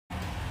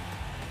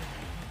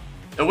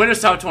The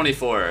winner's top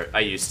 24, I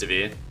used to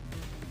be.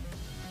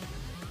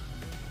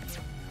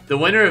 The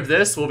winner of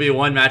this will be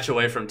one match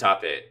away from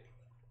top 8.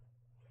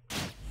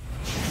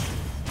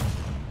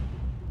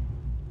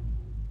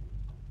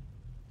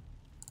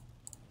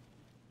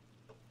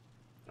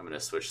 I'm gonna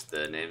switch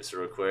the names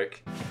real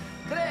quick.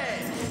 3,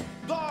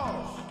 2,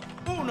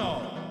 1,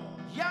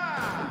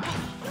 ya!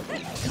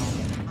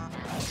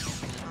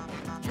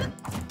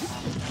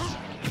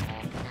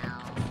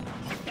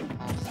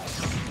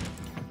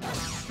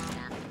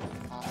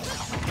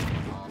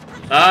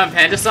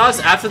 Panda sauce,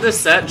 after this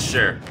set,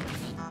 sure.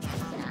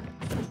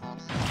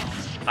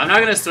 I'm not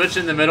gonna switch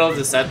in the middle of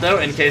the set though,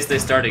 in case they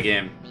start a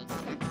game.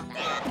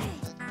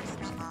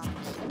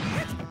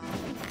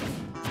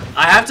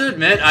 I have to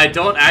admit, I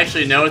don't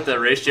actually know what the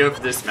ratio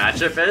for this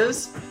matchup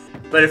is,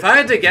 but if I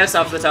had to guess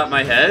off the top of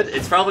my head,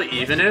 it's probably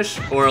evenish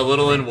or a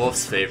little in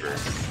Wolf's favor.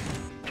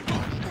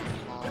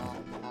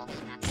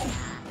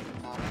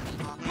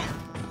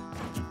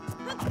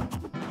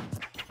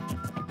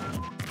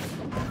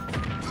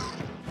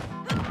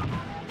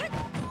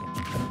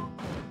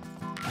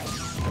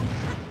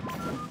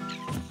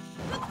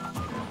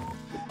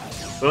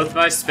 Both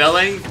my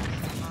spelling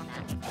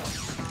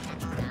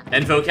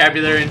and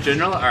vocabulary in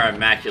general are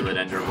immaculate,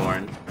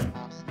 Enderborn.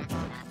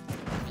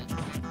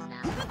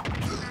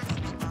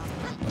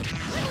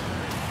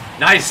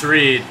 Nice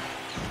read.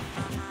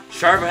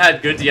 Sharp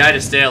had good DI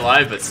to stay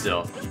alive, but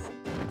still.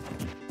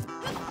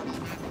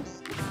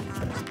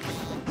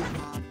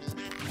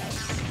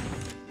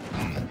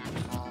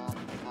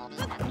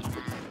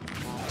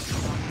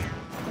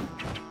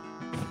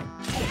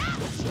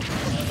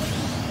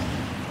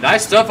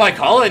 Nice stuff by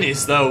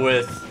Colinies, though,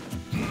 with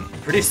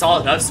pretty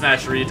solid up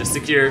smash read to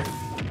secure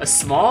a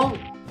small,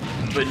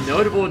 but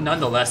notable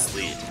nonetheless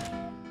lead.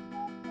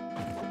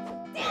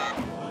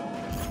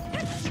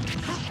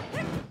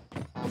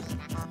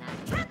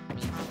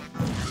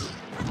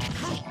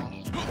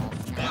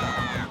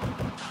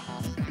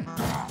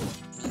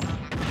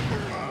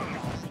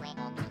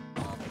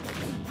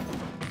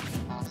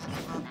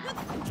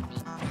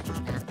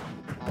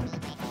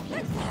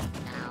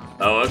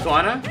 Oh,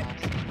 Aquana?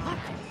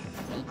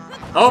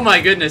 Oh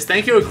my goodness,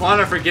 thank you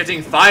Aquana for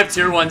gifting 5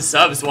 tier 1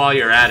 subs while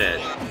you're at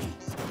it.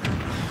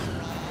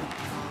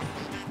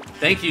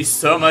 Thank you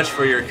so much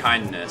for your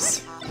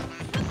kindness.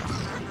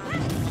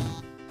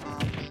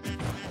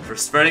 For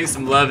spreading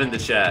some love in the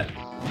chat.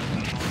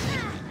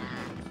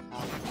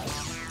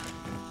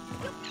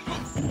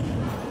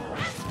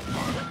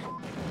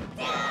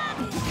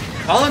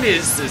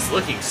 Colinies is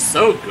looking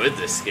so good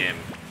this game.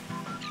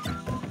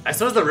 I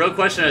suppose the real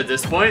question at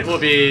this point will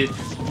be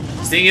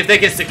seeing if they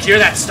can secure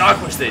that stock,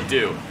 which they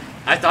do.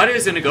 I thought he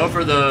was going to go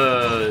for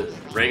the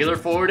regular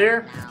forward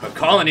air, but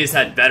Colinies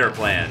had better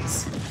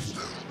plans.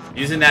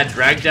 Using that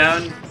drag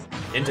down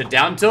into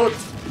down tilt,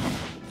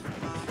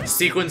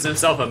 sequence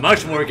himself a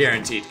much more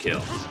guaranteed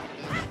kill.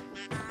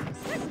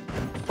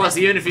 Plus,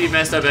 even if he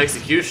messed up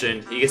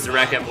execution, he gets to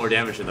rack up more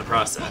damage in the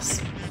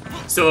process.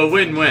 So a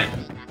win-win.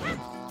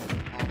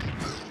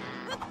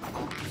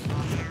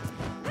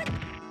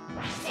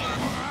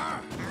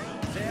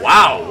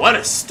 Wow, what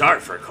a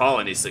start for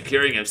Colinies,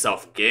 securing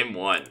himself game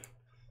 1.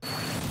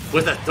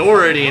 With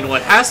authority in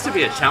what has to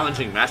be a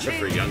challenging matchup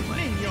for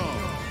Youngling.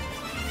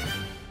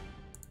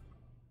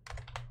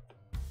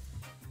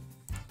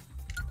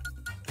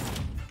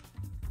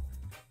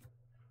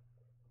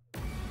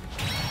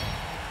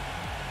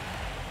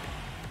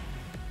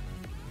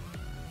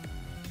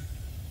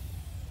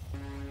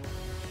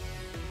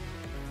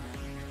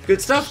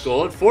 Good stuff,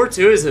 Gold.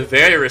 4-2 is a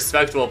very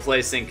respectable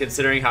placing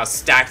considering how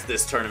stacked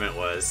this tournament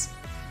was.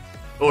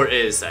 Or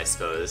is, I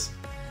suppose.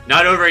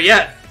 Not over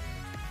yet!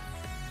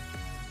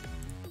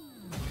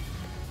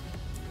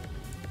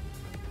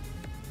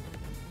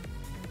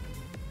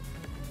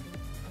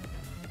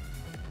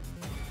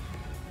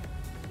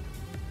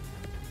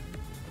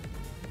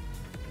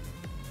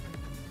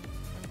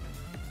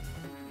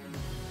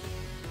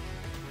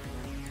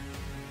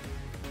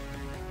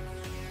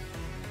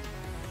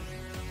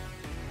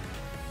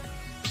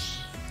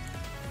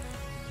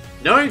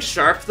 Knowing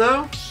Sharp,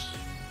 though,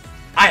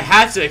 I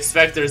had to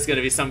expect there's going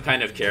to be some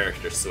kind of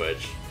character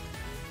switch.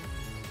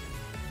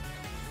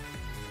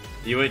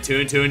 You went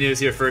 2-2 and it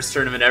was your first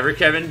tournament ever,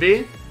 Kevin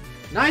B?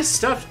 Nice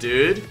stuff,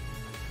 dude.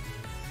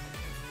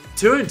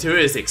 2-2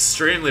 is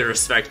extremely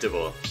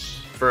respectable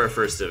for a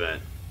first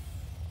event.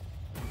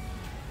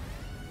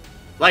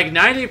 Like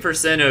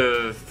 90%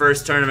 of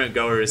first tournament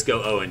goers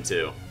go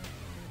 0-2.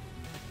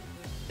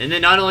 And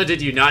then not only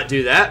did you not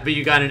do that, but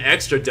you got an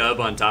extra dub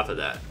on top of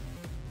that.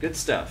 Good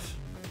stuff.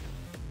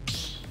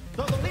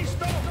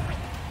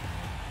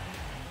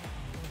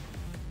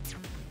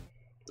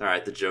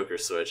 Alright, the Joker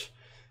switch.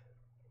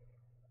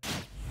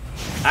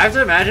 I have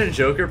to imagine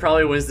Joker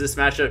probably wins this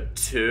matchup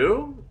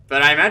too,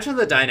 but I imagine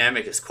the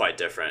dynamic is quite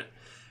different.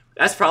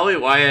 That's probably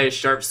why I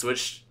Sharp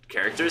switched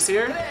characters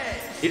here.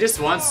 He just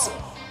wants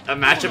a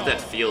matchup that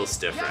feels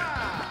different.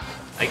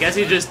 I guess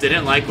he just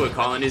didn't like what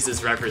Colinies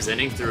is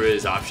representing through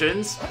his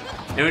options,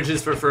 and would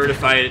just prefer to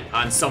fight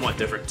on somewhat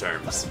different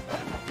terms.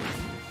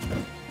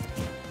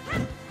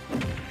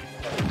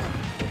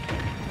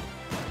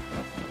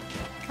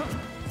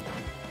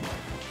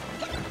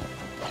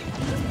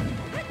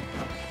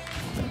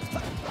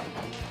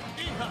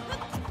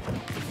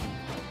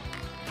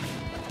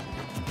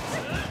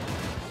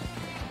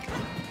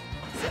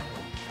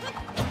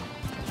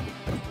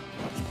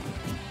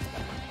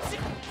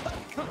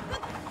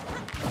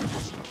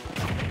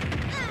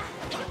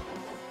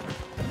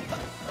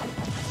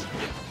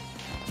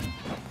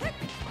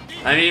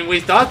 I mean, we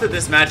thought that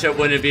this matchup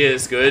wouldn't be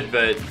as good,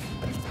 but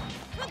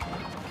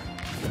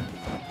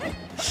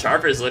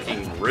Sharp is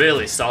looking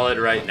really solid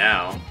right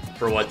now,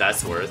 for what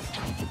that's worth.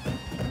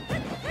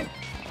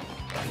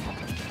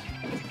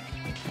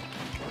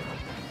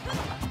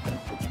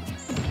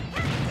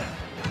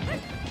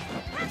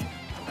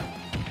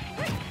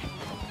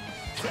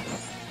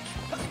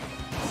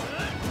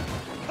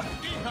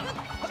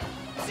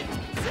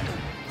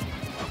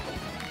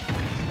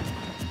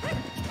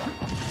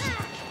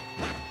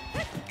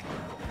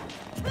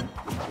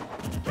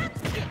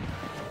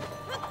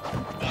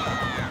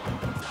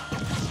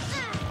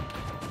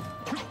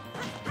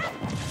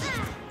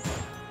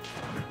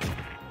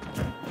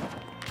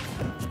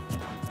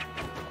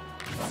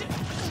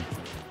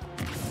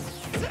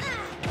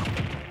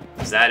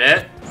 Is that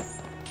it?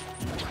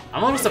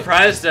 I'm almost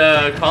surprised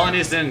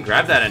Colinies didn't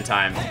grab that in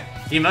time.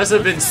 He must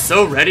have been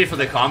so ready for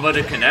the combo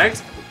to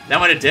connect that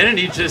when it didn't,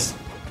 he just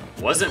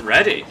wasn't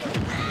ready.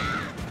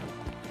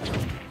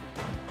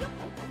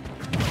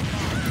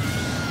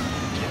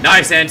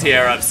 Nice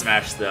anti-air up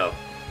smash though.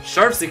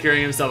 Sharp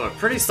securing himself a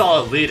pretty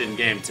solid lead in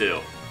game 2.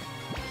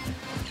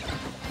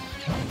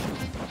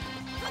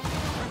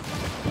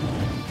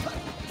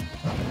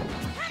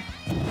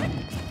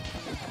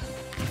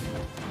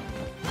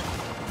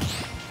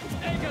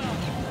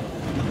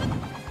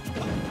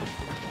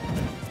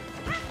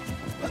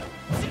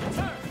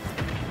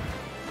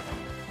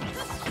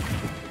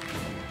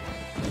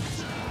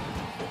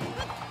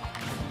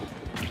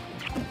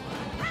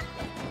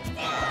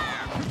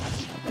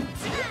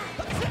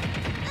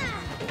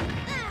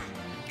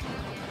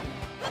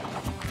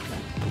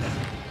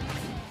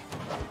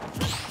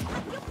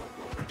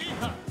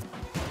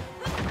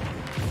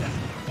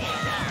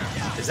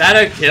 Is that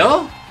a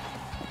kill?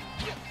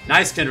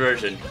 Nice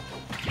conversion.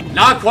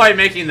 Not quite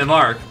making the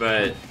mark,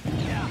 but...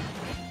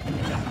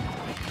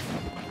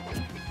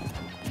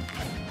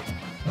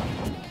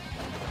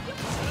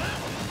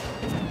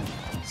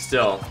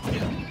 still.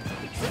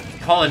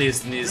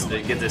 Colinies needs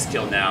to get this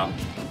kill now.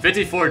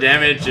 54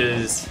 damage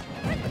is...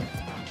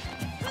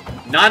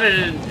 not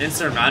an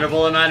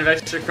insurmountable amount of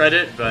extra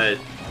credit, but...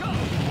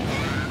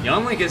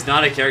 Young Link is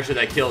not a character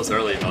that kills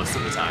early most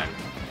of the time.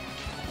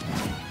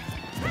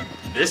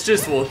 This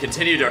just will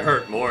continue to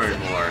hurt more and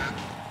more.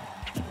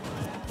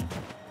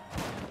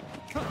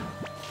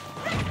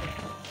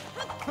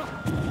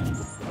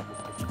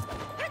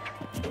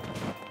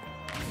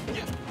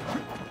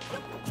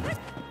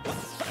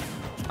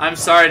 I'm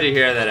sorry to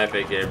hear that,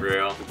 Epic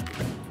Gabriel.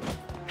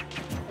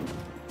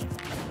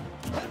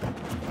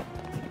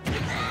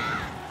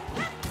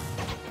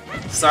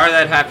 Sorry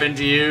that happened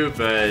to you,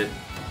 but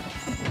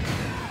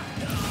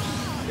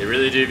they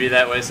really do be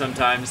that way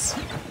sometimes.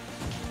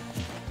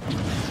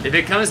 If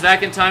it comes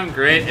back in time,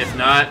 great. If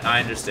not,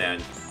 I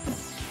understand.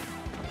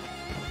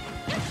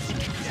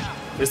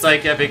 Just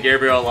like Epic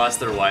Gabriel lost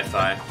their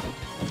Wi-Fi.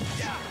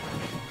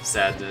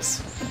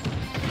 Sadness.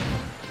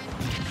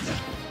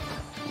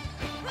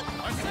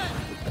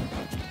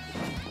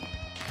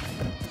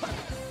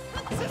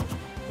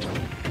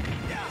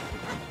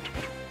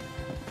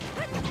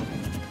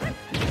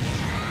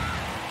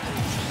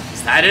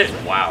 Is that it?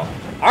 Wow.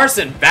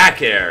 Arson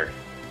back air.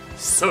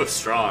 So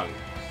strong.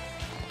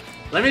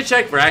 Let me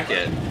check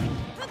bracket.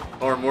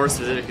 Or more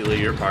specifically,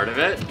 your part of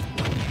it.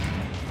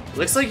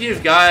 Looks like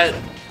you've got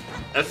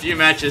a few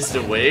matches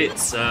to wait,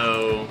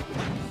 so...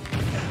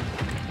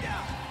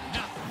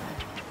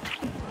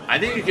 I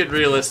think you could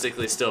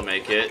realistically still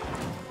make it.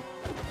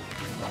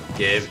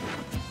 Gabe.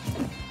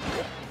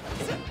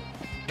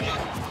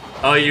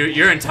 Oh,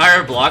 your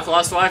entire block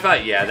lost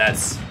Wi-Fi? Yeah,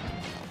 that's...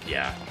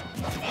 yeah.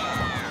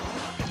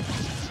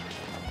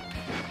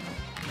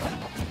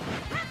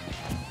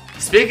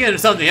 Speaking of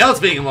something else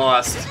being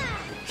lost,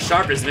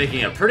 Sharp is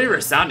making a pretty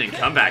resounding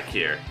comeback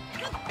here.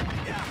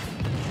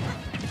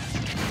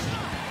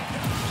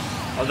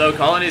 Although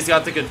Colinies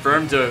got the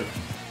confirm to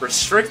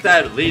restrict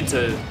that lead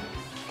to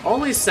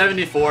only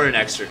 74 in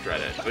extra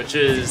credit, which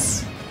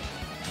is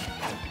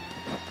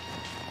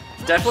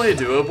definitely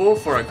doable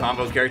for a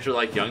combo character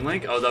like Young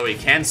Link, although he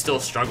can still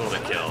struggle to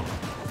kill.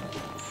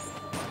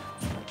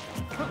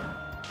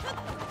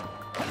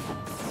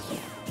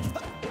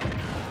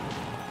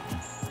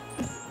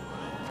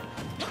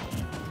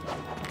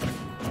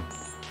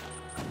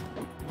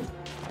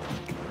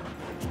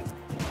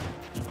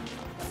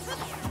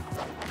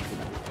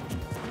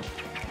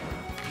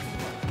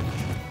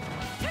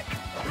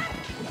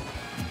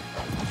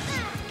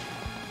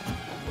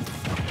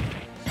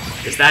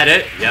 Is that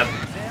it? Yep.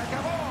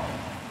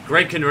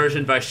 Great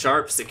conversion by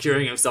Sharp,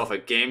 securing himself a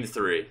game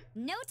 3.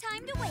 No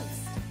time to waste.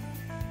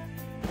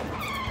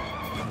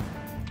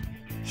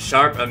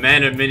 Sharp, a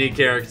man of many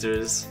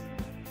characters.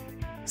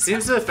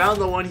 Seems to have found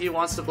the one he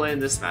wants to play in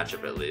this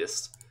matchup at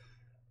least.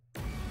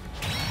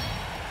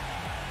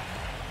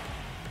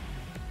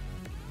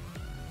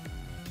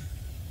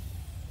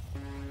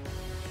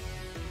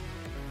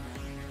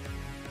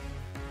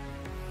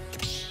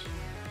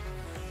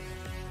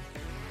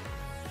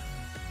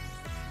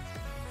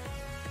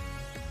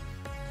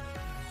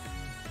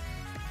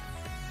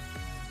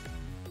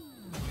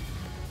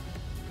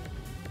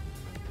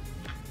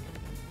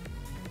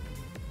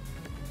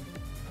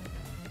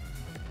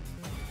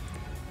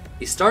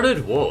 He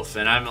started Wolf,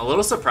 and I'm a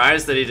little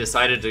surprised that he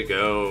decided to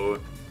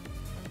go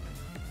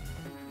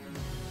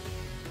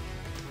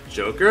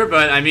Joker,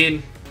 but I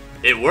mean,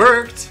 it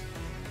worked.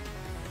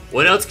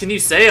 What else can you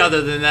say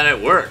other than that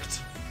it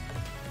worked?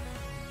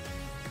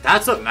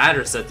 That's what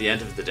matters at the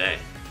end of the day.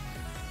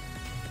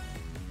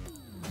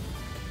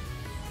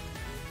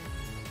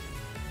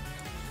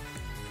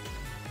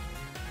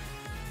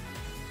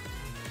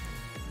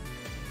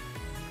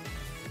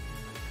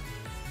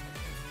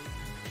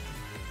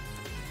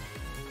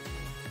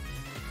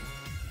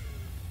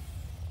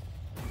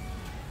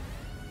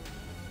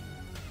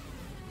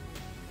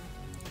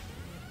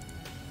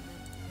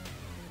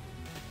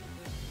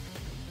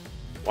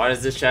 Why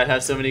does this chat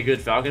have so many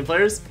good Falcon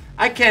players?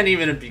 I can't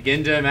even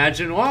begin to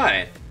imagine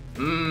why.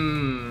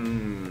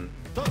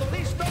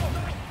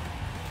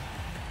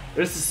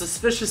 There's a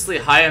suspiciously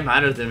high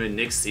amount of them in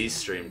Nick C's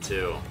stream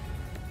too.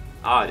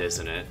 Odd,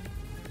 isn't it?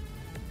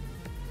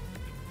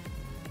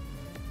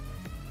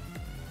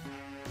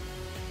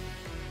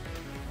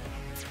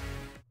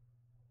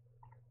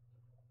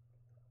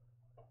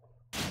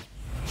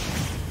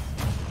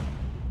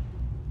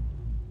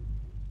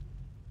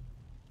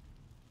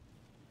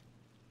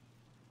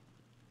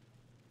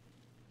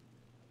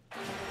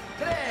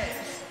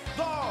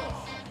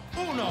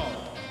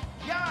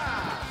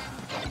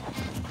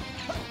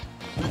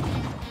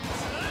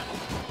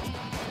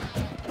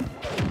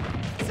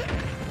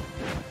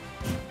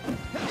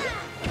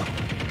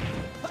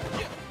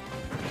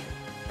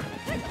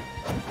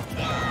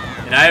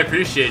 And I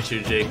appreciate you,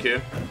 JQ.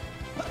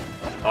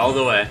 All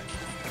the way.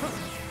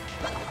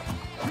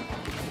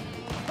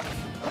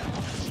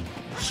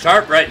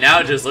 Sharp right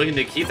now just looking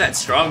to keep that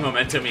strong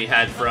momentum he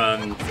had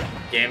from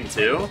Game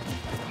 2.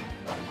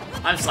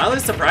 I'm slightly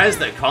surprised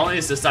that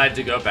Colinies decided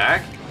to go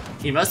back.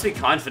 He must be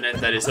confident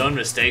that his own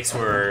mistakes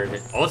were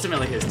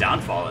ultimately his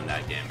downfall in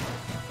that game.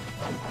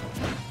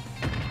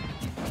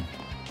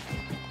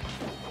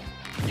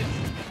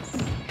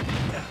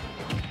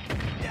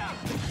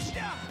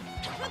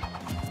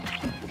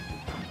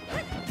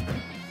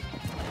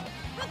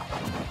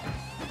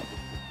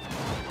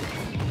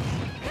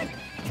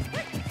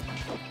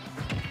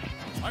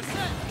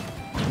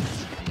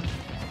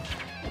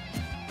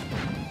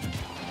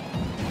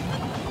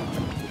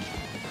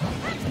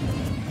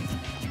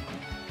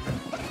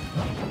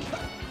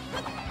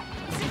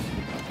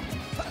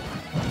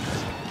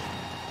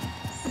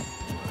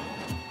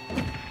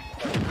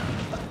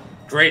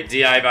 Great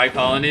DI by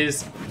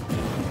Colinies,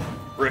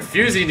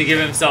 refusing to give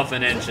himself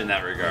an inch in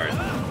that regard.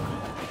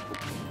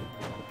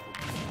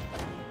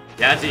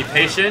 You have to be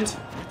patient.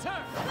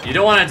 You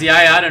don't want to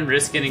DI out and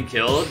risk getting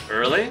killed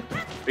early,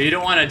 but you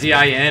don't want to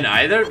DI in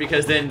either,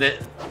 because then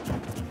the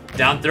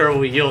down throw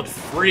will yield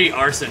free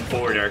arson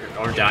forward air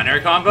or down air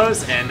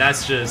combos, and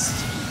that's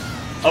just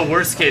a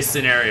worst case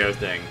scenario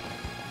thing.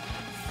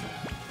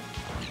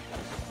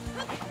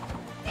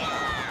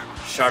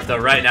 Sharp though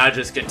right now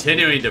just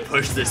continuing to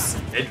push this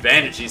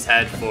advantage he's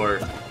had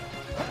for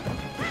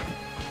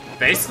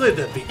basically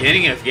the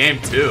beginning of Game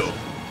 2.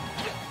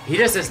 He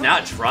just has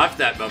not dropped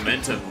that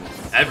momentum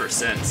ever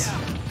since.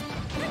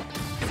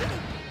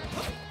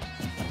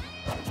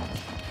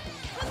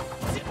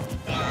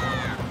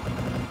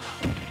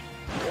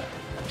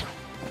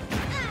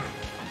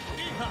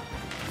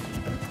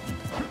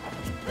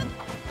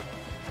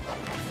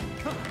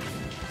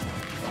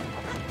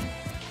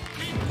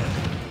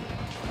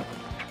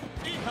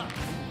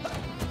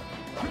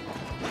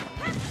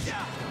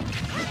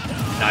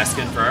 Nice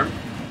confirm.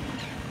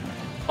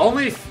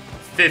 Only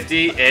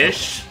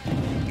 50-ish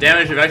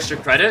damage of extra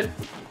credit.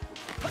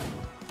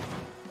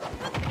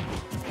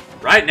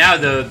 Right now,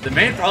 the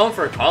main problem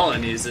for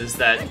Colinies is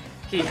that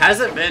he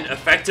hasn't been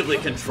effectively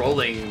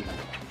controlling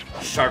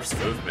Sharp's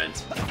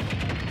movement.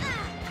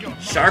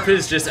 Sharp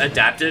has just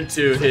adapted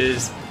to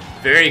his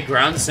very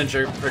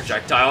ground-centric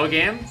projectile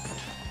game,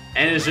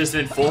 and has just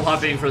been full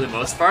hopping for the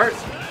most part,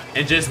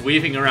 and just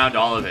weaving around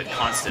all of it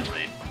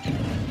constantly.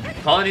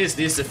 Colinies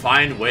needs to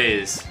find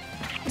ways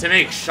to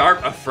make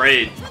Sharp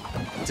afraid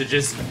to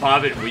just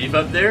bob and weave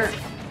up there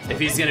if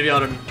he's going to be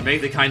able to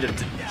make the kind of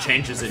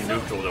changes in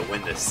neutral to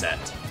win this set.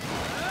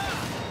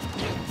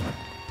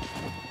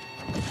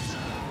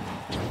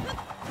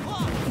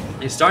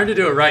 He's starting to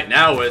do it right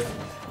now with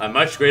a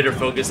much greater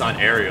focus on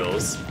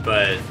aerials,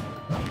 but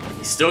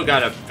he's still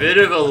got a bit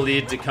of a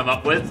lead to come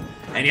up with,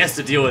 and he has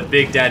to deal with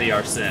Big Daddy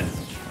Arsene,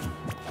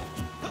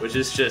 which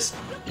is just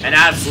an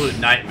absolute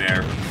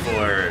nightmare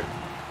for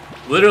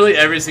literally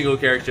every single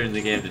character in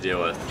the game to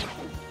deal with.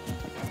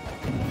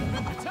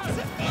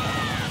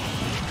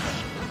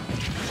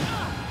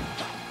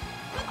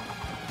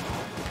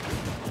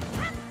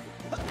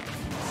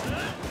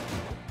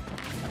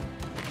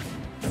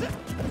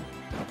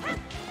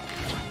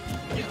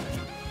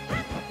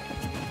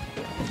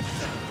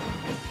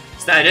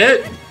 Is that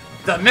it?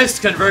 The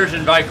missed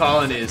conversion by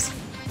Colinies.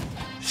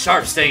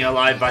 Sharp staying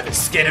alive by the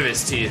skin of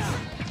his teeth.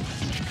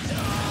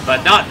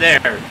 But not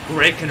there.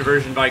 Great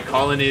conversion by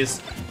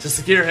Colinies to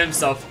secure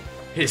himself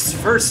his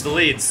first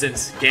lead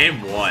since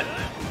Game 1.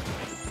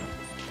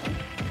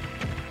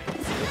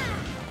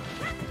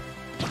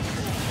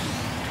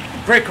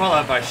 Great call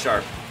out by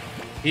Sharp.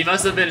 He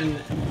must have been...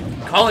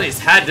 Colonies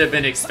had to have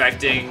been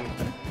expecting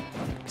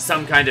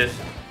some kind of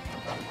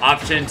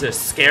option to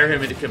scare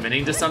him into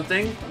committing to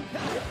something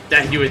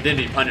that he would then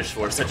be punished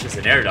for, such as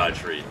an air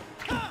dodge read.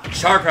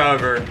 Sharp,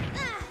 however,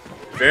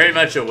 very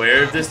much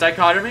aware of this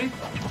dichotomy,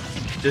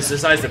 just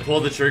decides to pull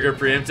the trigger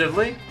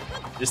preemptively.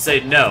 Just say,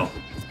 no,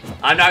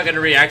 I'm not going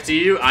to react to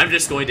you, I'm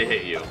just going to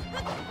hit you.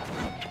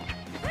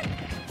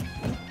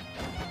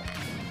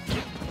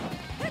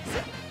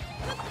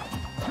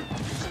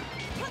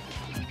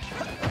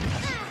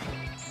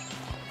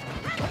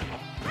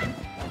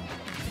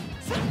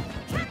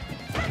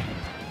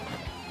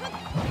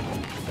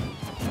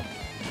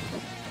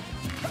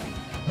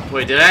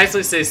 Wait, did I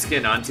actually say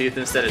skin on teeth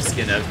instead of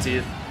skin of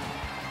teeth?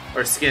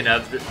 Or skin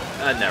of the...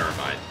 never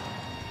mind.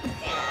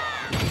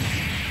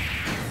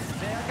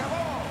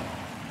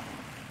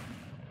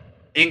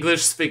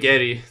 English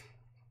spaghetti.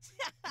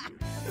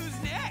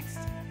 Who's next?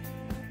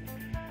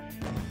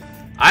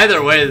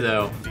 Either way,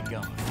 though.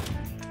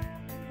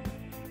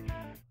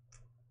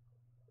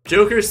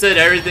 Joker said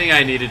everything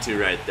I needed to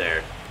right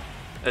there.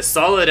 A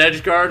solid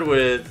edge guard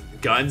with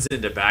guns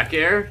into back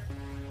air.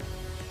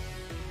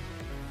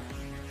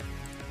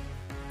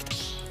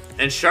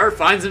 And Sharp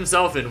finds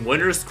himself in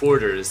winner's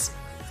quarters.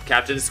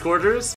 Captain's quarters?